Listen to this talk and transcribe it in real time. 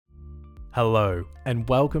Hello, and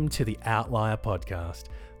welcome to the OUTLIER Podcast,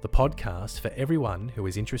 the podcast for everyone who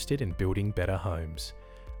is interested in building better homes.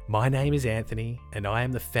 My name is Anthony, and I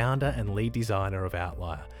am the founder and lead designer of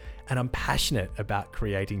OUTLIER, and I'm passionate about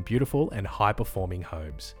creating beautiful and high-performing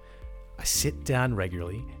homes. I sit down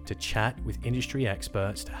regularly to chat with industry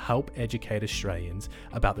experts to help educate Australians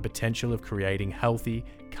about the potential of creating healthy,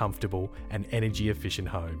 comfortable, and energy-efficient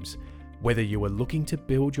homes. Whether you are looking to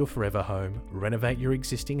build your forever home, renovate your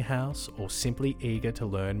existing house, or simply eager to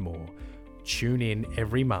learn more, tune in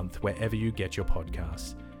every month wherever you get your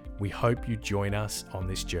podcasts. We hope you join us on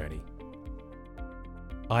this journey.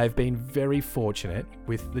 I have been very fortunate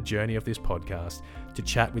with the journey of this podcast to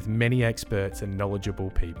chat with many experts and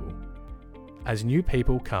knowledgeable people. As new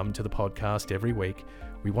people come to the podcast every week,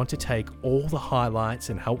 we want to take all the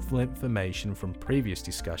highlights and helpful information from previous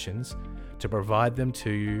discussions to provide them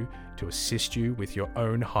to you to assist you with your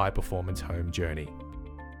own high-performance home journey.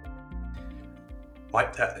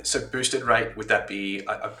 So boosted rate, would that be,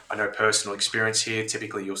 I know personal experience here,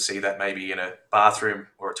 typically you'll see that maybe in a bathroom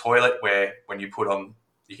or a toilet where when you put on,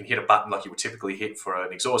 you can hit a button like you would typically hit for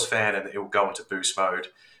an exhaust fan and it will go into boost mode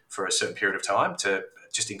for a certain period of time to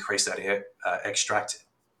just increase that air extract,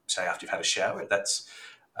 say after you've had a shower. That's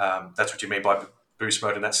what you mean by boost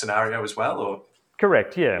mode in that scenario as well, or?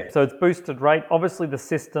 Correct, yeah. So it's boosted rate. Obviously, the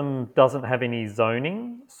system doesn't have any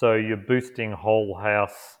zoning, so you're boosting whole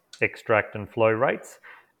house extract and flow rates.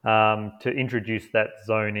 To introduce that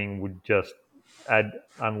zoning would just add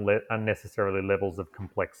unnecessarily levels of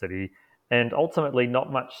complexity and ultimately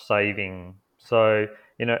not much saving. So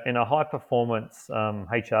in a high performance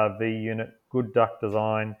HRV unit, good duct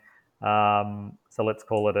design, so let's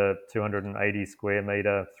call it a 280 square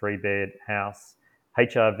metre, 3-bed house,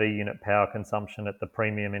 HRV unit power consumption at the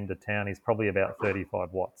premium end of town is probably about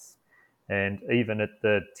 35 watts. And even at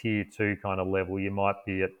the tier 2 kind of level, you might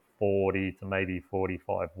be at 40 to maybe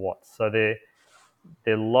 45 watts. So they're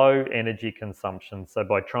low energy consumption. So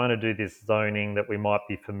by trying to do this zoning that we might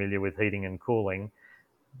be familiar with heating and cooling,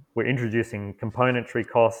 we're introducing componentry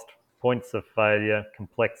cost, points of failure,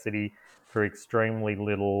 complexity for extremely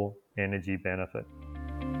little energy benefit.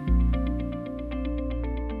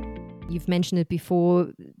 You've mentioned it before,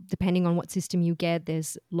 depending on what system you get,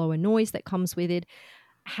 there's lower noise that comes with it.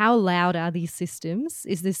 How loud are these systems?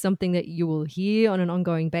 Is this something that you will hear on an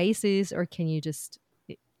ongoing basis, or can you it's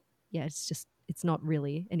not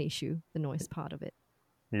really an issue, the noise part of it?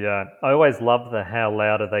 Yeah, I always love the how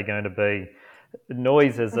loud are they going to be.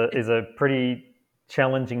 Noise is a pretty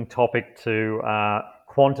challenging topic to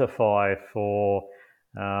quantify for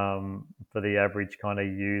the average kind of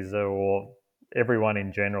user or everyone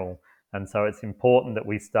in general. And so it's important that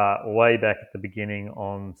we start way back at the beginning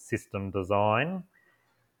on system design,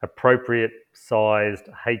 appropriate sized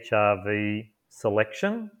HRV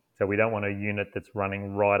selection. So we don't want a unit that's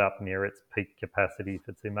running right up near its peak capacity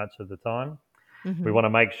for too much of the time. Mm-hmm. We want to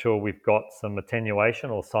make sure we've got some attenuation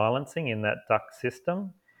or silencing in that duct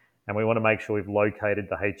system. And we want to make sure we've located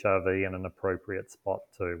the HRV in an appropriate spot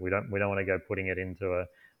too. We don't want to go putting it into a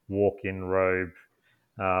walk-in robe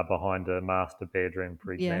behind a master bedroom,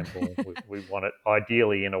 for example. Yeah. we want it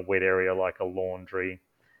ideally in a wet area like a laundry.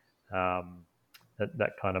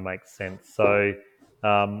 That kind of makes sense. So,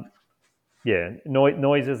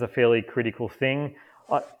 noise is a fairly critical thing.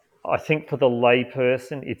 I think for the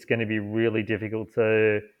layperson, it's going to be really difficult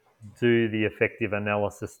to do the effective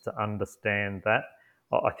analysis to understand that.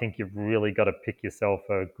 I think you've really got to pick yourself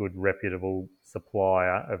a good, reputable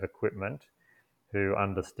supplier of equipment who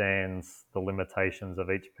understands the limitations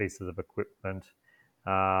of each piece of equipment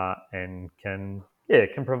and can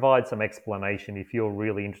provide some explanation if you're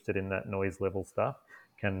really interested in that noise level stuff,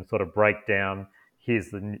 can sort of break down, here's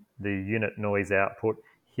the unit noise output,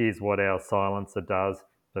 here's what our silencer does,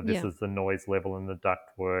 so this is the noise level in the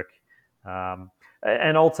ductwork.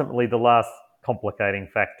 And ultimately the last complicating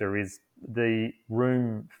factor is the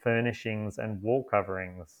room furnishings and wall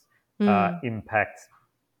coverings impact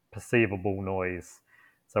perceivable noise.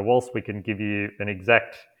 So whilst we can give you an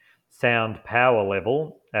exact sound power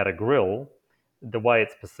level at a grill, the way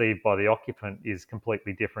it's perceived by the occupant is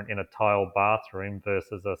completely different in a tiled bathroom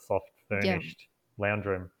versus a soft furnished lounge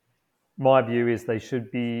room. My view is they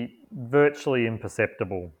should be virtually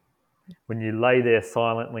imperceptible. When you lay there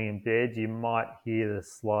silently in bed, you might hear the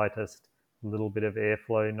slightest little bit of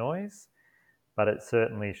airflow noise, but it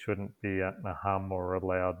certainly shouldn't be a hum or a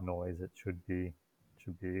loud noise. It should be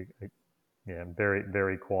very,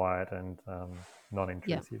 very quiet and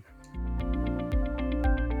non-intrusive.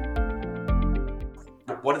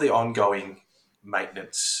 What are the ongoing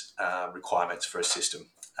maintenance requirements for a system,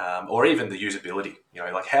 or even the usability?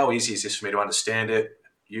 Like how easy is this for me to understand it,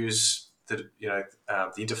 use the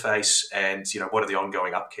the interface, and what are the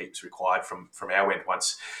ongoing upkeeps required from our end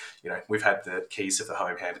once we've had the keys of the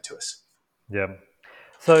home handed to us. Yeah.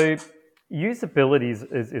 So usability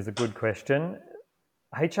is a good question.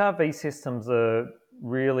 HRV systems are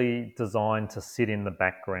really designed to sit in the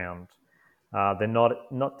background. They're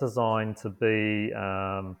not designed to be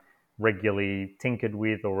regularly tinkered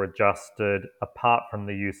with or adjusted, apart from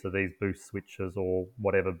the use of these boost switches or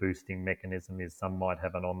whatever boosting mechanism is. Some might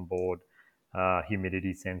have an onboard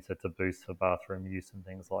humidity sensor to boost for bathroom use and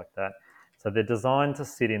things like that. So they're designed to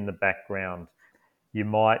sit in the background. You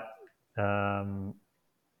might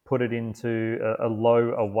put it into a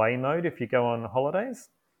low away mode if you go on holidays.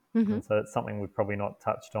 And so it's something we've probably not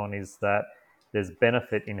touched on, is that there's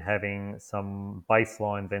benefit in having some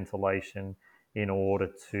baseline ventilation in order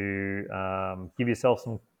to give yourself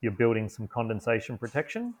you're building some condensation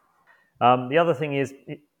protection. The other thing is,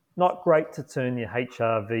 it's not great to turn your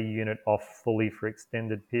HRV unit off fully for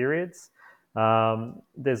extended periods.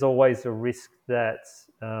 There's always a risk that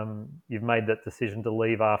you've made that decision to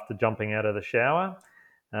leave after jumping out of the shower,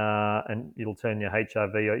 and you'll turn your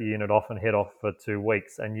HRV unit off and head off for 2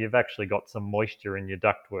 weeks, and you've actually got some moisture in your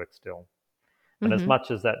ductwork still. And as much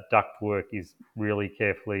as that ductwork is really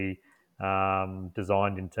carefully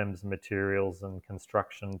designed in terms of materials and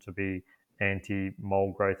construction to be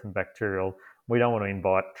anti-mold growth and bacterial, we don't want to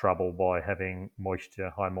invite trouble by having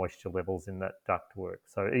high moisture levels in that ductwork.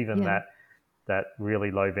 So even that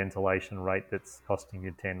really low ventilation rate that's costing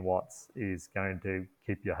you 10 watts is going to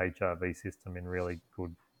keep your HRV system in really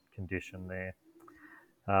good condition there.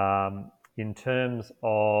 In terms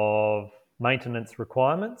of maintenance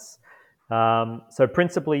requirements, so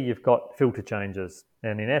principally you've got filter changes,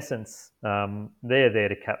 and in essence they're there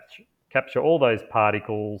to capture all those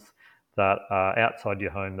particles that are outside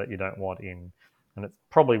your home that you don't want in. And it's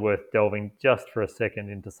probably worth delving just for a second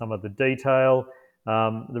into some of the detail.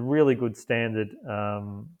 The really good standard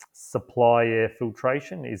supply air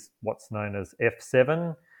filtration is what's known as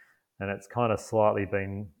F7, and it's kind of slightly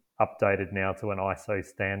been updated now to an ISO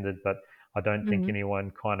standard, but I don't think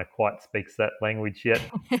anyone kind of quite speaks that language yet.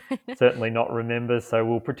 Certainly not remembers, so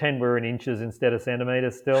we'll pretend we're in inches instead of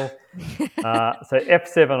centimetres still. So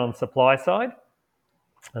F7 on supply side,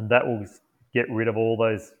 and that will get rid of all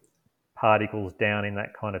those particles down in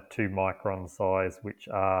that kind of 2 micron size, which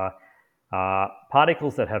are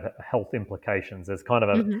particles that have health implications. There's kind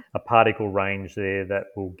of a particle range there that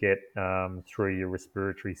will get through your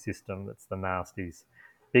respiratory system. That's the nasties.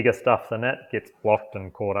 Bigger stuff than that gets blocked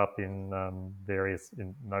and caught up in various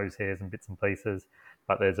nose hairs and bits and pieces,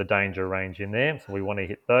 but there's a danger range in there, so we want to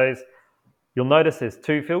hit those. You'll notice there's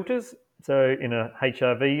 2 filters. So in a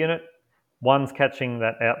HRV unit, one's catching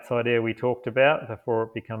that outside air we talked about before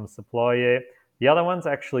it becomes supply air. The other one's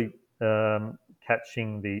actually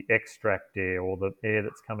catching the extract air, or the air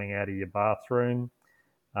that's coming out of your bathroom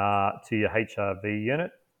to your HRV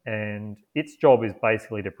unit, and its job is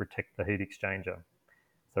basically to protect the heat exchanger.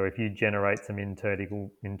 So if you generate some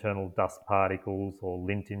internal dust particles or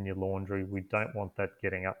lint in your laundry, we don't want that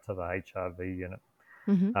getting up to the HRV unit.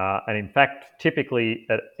 And in fact, typically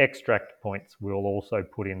at extract points, we'll also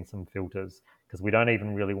put in some filters, because we don't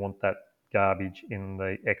even really want that garbage in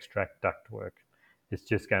the extract ductwork. It's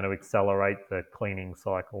just going to accelerate the cleaning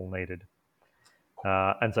cycle needed.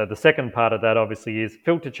 And so the second part of that obviously is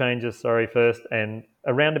filter changes, first, and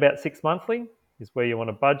around about 6 monthly is where you want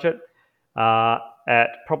to budget. At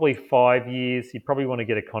probably 5 years, you probably want to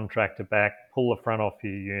get a contractor back, pull the front off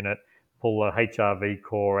your unit, pull the HRV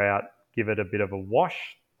core out, give it a bit of a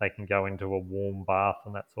wash. They can go into a warm bath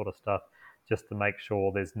and that sort of stuff, just to make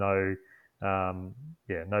sure there's no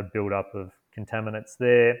build-up of contaminants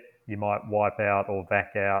there. You might wipe out or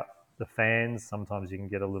vac out the fans. Sometimes you can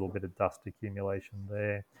get a little bit of dust accumulation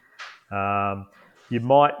there. You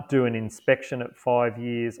might do an inspection at 5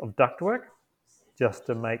 years of ductwork, just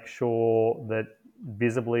to make sure that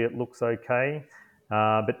visibly it looks okay.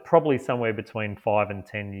 But probably somewhere between 5 and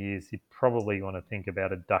 10 years, you probably want to think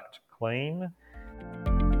about a duct clean.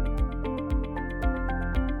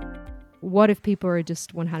 What if people are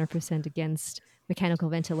just 100% against mechanical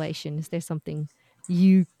ventilation? Is there something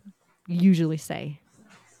you usually say?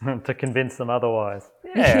 To convince them otherwise.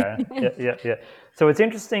 Yeah. So it's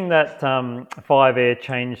interesting that 5 air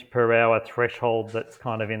change per hour threshold that's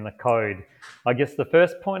kind of in the code. I guess the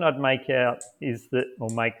first point I'd make is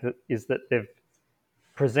that they've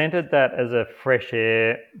presented that as a fresh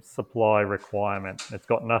air supply requirement. It's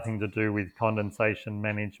got nothing to do with condensation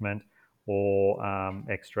management or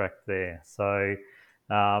extract there. So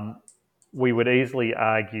we would easily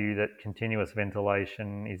argue that continuous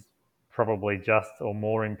ventilation is probably just or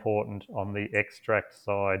more important on the extract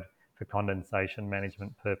side for condensation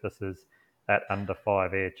management purposes at under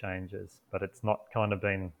 5 air changes, but it's not kind of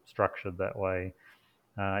been structured that way,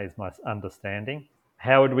 is my understanding.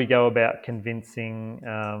 How would we go about convincing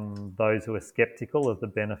those who are sceptical of the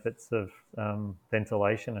benefits of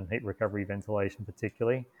ventilation and heat recovery ventilation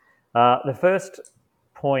particularly? The first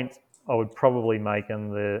point I would probably make,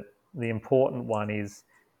 and the important one, is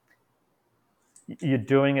you're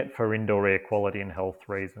doing it for indoor air quality and health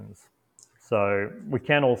reasons. So we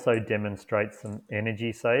can also demonstrate some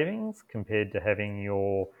energy savings compared to having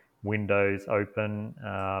your windows open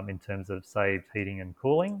in terms of saved heating and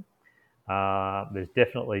cooling. There's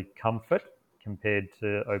definitely comfort compared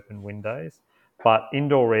to open windows, but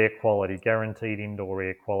indoor air quality, guaranteed indoor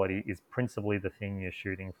air quality, is principally the thing you're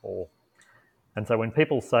shooting for. And so when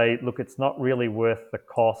people say, look, it's not really worth the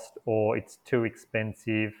cost or it's too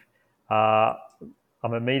expensive,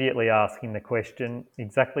 I'm immediately asking the question,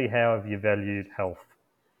 exactly how have you valued health?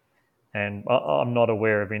 And I'm not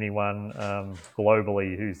aware of anyone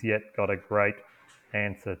globally who's yet got a great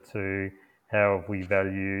answer to how have we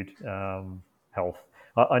valued health.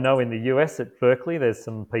 I know in the US at Berkeley, there's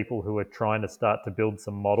some people who are trying to start to build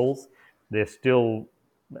some models. They're still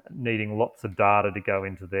needing lots of data to go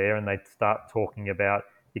into there, and they start talking about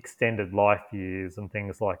extended life years and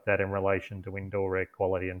things like that in relation to indoor air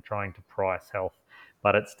quality and trying to price health.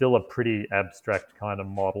 But it's still a pretty abstract kind of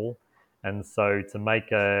model. And so to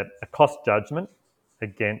make a cost judgment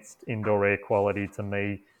against indoor air quality, to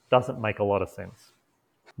me, doesn't make a lot of sense.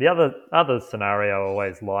 The other scenario I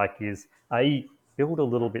always like is, build a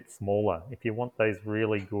little bit smaller. If you want those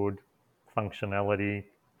really good functionality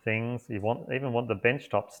things, even want the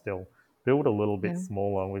benchtop still, build a little bit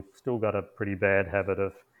smaller. We've still got a pretty bad habit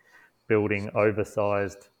of building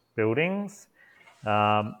oversized buildings.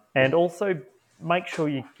 And also make sure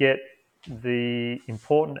you get the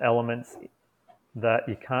important elements that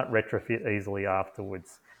you can't retrofit easily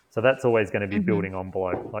afterwards. So that's always going to be building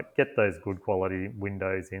envelope. Like, get those good quality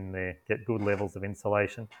windows in there, get good levels of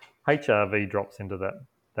insulation. HRV drops into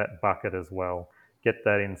that bucket as well. Get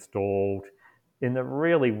that installed. In the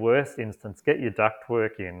really worst instance, get your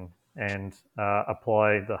ductwork in and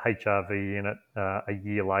apply the HRV unit a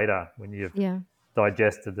year later when you've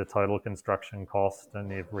digested the total construction cost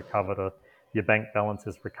and you've recovered your bank balance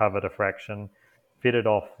has recovered a fraction. Fit it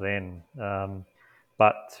off then.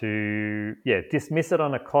 But to dismiss it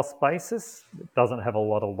on a cost basis, it doesn't have a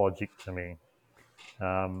lot of logic to me.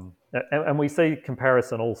 And we see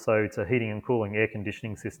comparison also to heating and cooling air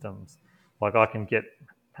conditioning systems. Like I can get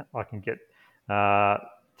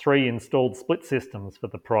 3 installed split systems for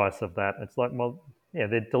the price of that. It's like, well, yeah,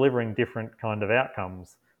 they're delivering different kind of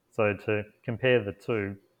outcomes. So to compare the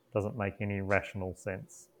two doesn't make any rational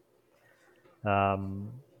sense.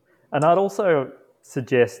 And I'd also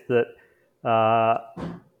suggest that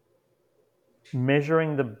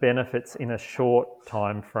measuring the benefits in a short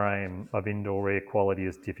time frame of indoor air quality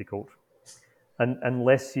is difficult,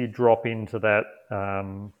 unless you drop into that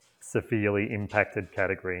severely impacted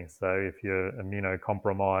category. So if you're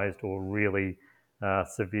immunocompromised or really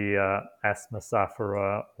severe asthma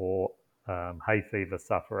sufferer or hay fever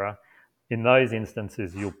sufferer, in those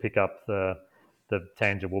instances you'll pick up the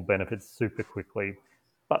tangible benefits super quickly.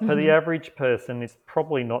 But for the average person, it's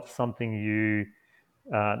probably not something you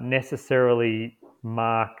necessarily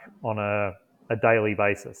mark on a daily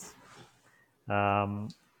basis. So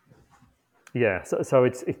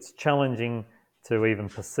it's challenging to even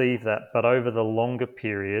perceive that. But over the longer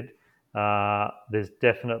period, there's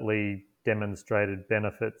definitely demonstrated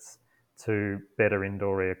benefits to better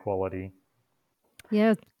indoor air quality.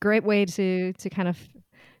 Yeah, great way to kind of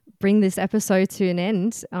bring this episode to an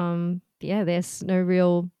end. There's no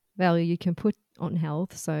real value you can put on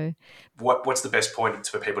health. So what's the best point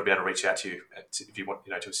for people to be able to reach out to you if you want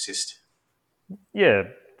to assist? Yeah,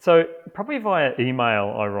 so probably via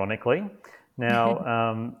email, ironically.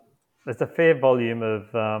 Now, there's a fair volume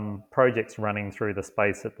of projects running through the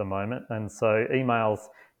space at the moment, and so email's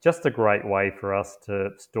just a great way for us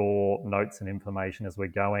to store notes and information as we're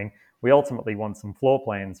going. We ultimately want some floor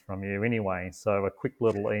plans from you anyway, so a quick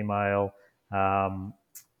little email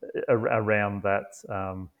around that.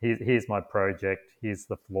 Here's my project, here's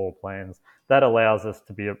the floor plans. That allows us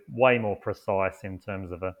to be way more precise in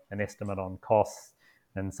terms of an estimate on costs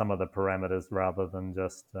and some of the parameters, rather than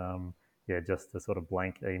just a sort of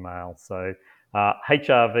blank email. So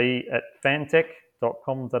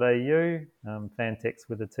hrv@fantech.com.au, Fantech's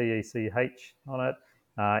with a TECH on it,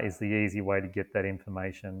 is the easy way to get that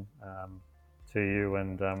information to you,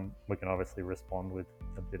 and we can obviously respond with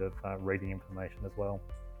a bit of reading information as well.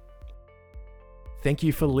 Thank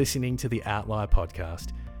you for listening to the OUTLIER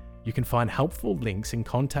podcast. You can find helpful links and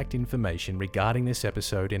contact information regarding this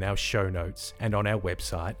episode in our show notes and on our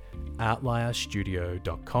website,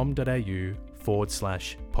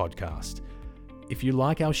 outlierstudio.com.au/podcast. If you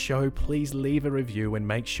like our show, please leave a review and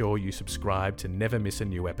make sure you subscribe to never miss a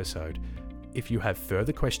new episode. If you have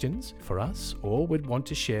further questions for us or would want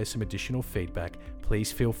to share some additional feedback,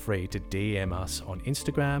 please feel free to DM us on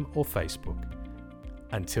Instagram or Facebook.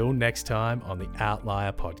 Until next time on the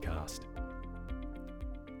OUTLIER Podcast.